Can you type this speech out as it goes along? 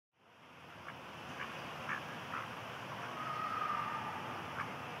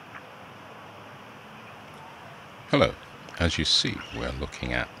Hello, as you see, we're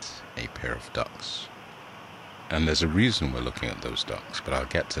looking at a pair of ducks. And there's a reason we're looking at those ducks, but I'll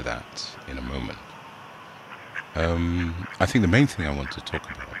get to that in a moment. I think the main thing I want to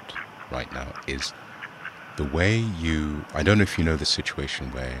talk about right now is the way I don't know if you know the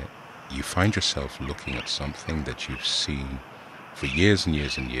situation where you find yourself looking at something that you've seen for years and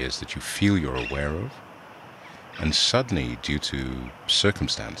years and years that you feel you're aware of, and suddenly, due to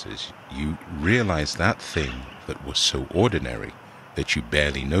circumstances, you realize that thing that was so ordinary that you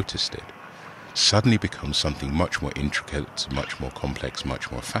barely noticed it suddenly becomes something much more intricate, much more complex, much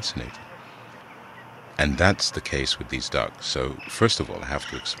more fascinating. And that's the case with these ducks. So first of all, I have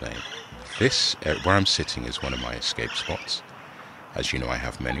to explain. This, where I'm sitting, is one of my escape spots. As you know, I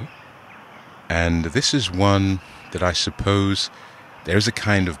have many. And this is one that I suppose there's a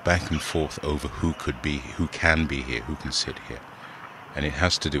kind of back and forth over who can be here, who can sit here. And it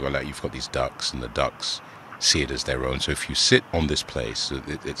has to do, like, you've got these ducks, and the ducks see it as their own. So if you sit on this place,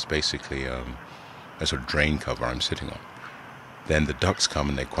 it's basically a sort of drain cover I'm sitting on. Then the ducks come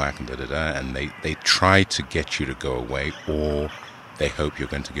and they quack and da-da-da, and they try to get you to go away, or they hope you're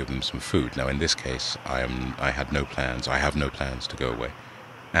going to give them some food. Now in this case, I have no plans to go away.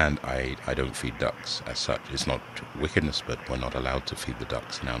 And I don't feed ducks as such. It's not wickedness, but we're not allowed to feed the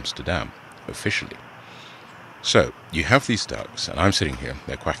ducks in Amsterdam, officially. So, you have these ducks, and I'm sitting here,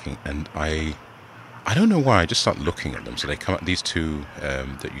 they're quacking, and I don't know why, I just start looking at them. So they come out, these two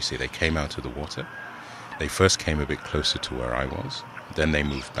that you see, they came out of the water. They first came a bit closer to where I was, then they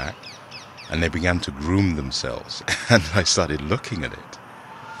moved back, and they began to groom themselves, and I started looking at it.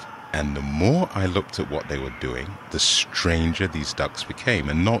 And the more I looked at what they were doing, the stranger these ducks became.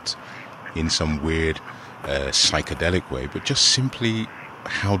 And not in some weird psychedelic way, but just simply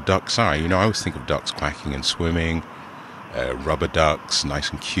how ducks are. You know, I always think of ducks quacking and swimming, rubber ducks, nice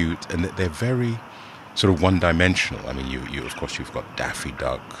and cute, and they're very sort of one-dimensional. I mean, you of course, you've got Daffy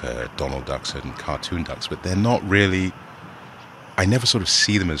Duck, Donald Duck, certain cartoon ducks, but they're not really, I never sort of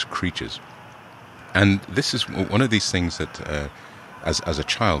see them as creatures. And this is one of these things that as a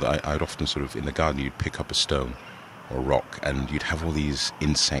child, I'd often sort of, in the garden, you'd pick up a stone or a rock, and you'd have all these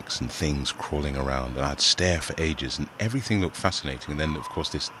insects and things crawling around, and I'd stare for ages, and everything looked fascinating. And then, of course,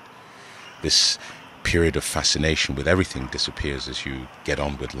 this period of fascination with everything disappears as you get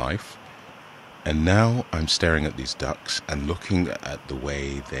on with life. And now I'm staring at these ducks and looking at the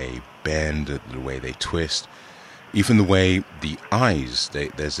way they bend, the way they twist, even the way the eyes,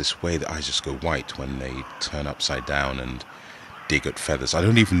 there's this way the eyes just go white when they turn upside down and dig at feathers. I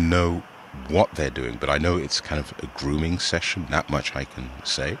don't even know what they're doing, but I know it's kind of a grooming session. That much I can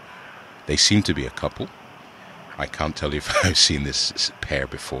say. They seem to be a couple. I can't tell you if I've seen this pair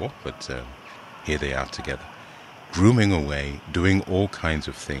before, but here they are together, grooming away, doing all kinds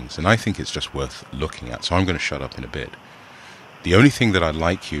of things, and I think it's just worth looking at. So I'm going to shut up in a bit. The only thing that I'd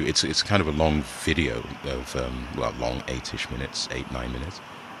like you, it's kind of a long video of long 8-ish minutes, 8-9 minutes.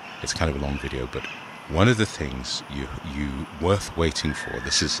 It's kind of a long video, but one of the things you worth waiting for,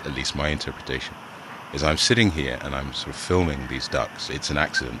 this is at least my interpretation, is I'm sitting here and I'm sort of filming these ducks. It's an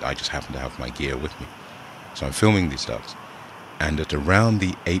accident. I just happen to have my gear with me. So I'm filming these ducks. And at around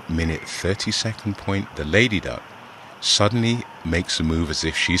the 8-minute, 30-second point, the lady duck suddenly makes a move as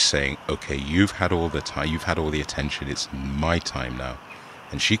if she's saying, okay, you've had all the time, you've had all the attention, it's my time now.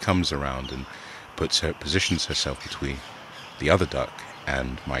 And she comes around and positions herself between the other duck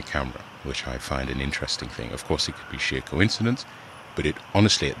and my camera, which I find an interesting thing. Of course, it could be sheer coincidence, but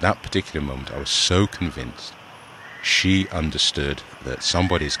honestly, at that particular moment, I was so convinced she understood that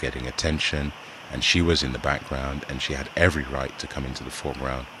somebody's getting attention, and she was in the background, and she had every right to come into the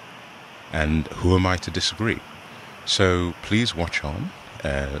foreground. And who am I to disagree? So please watch on.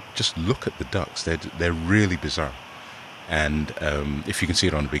 Just look at the ducks. They're really bizarre. And if you can see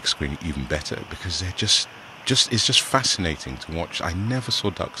it on a big screen, even better, because they're it's just fascinating to watch. I never saw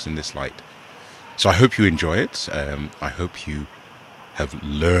ducks in this light. So I hope you enjoy it. I hope you have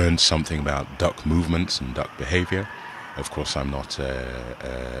learned something about duck movements and duck behavior. Of course, I'm not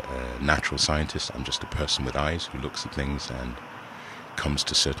a natural scientist. I'm just a person with eyes who looks at things and comes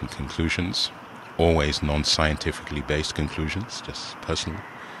to certain conclusions. Always non-scientifically based conclusions, just personal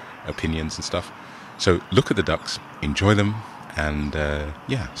opinions and stuff. So look at the ducks, enjoy them, and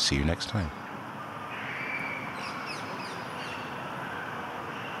see you next time.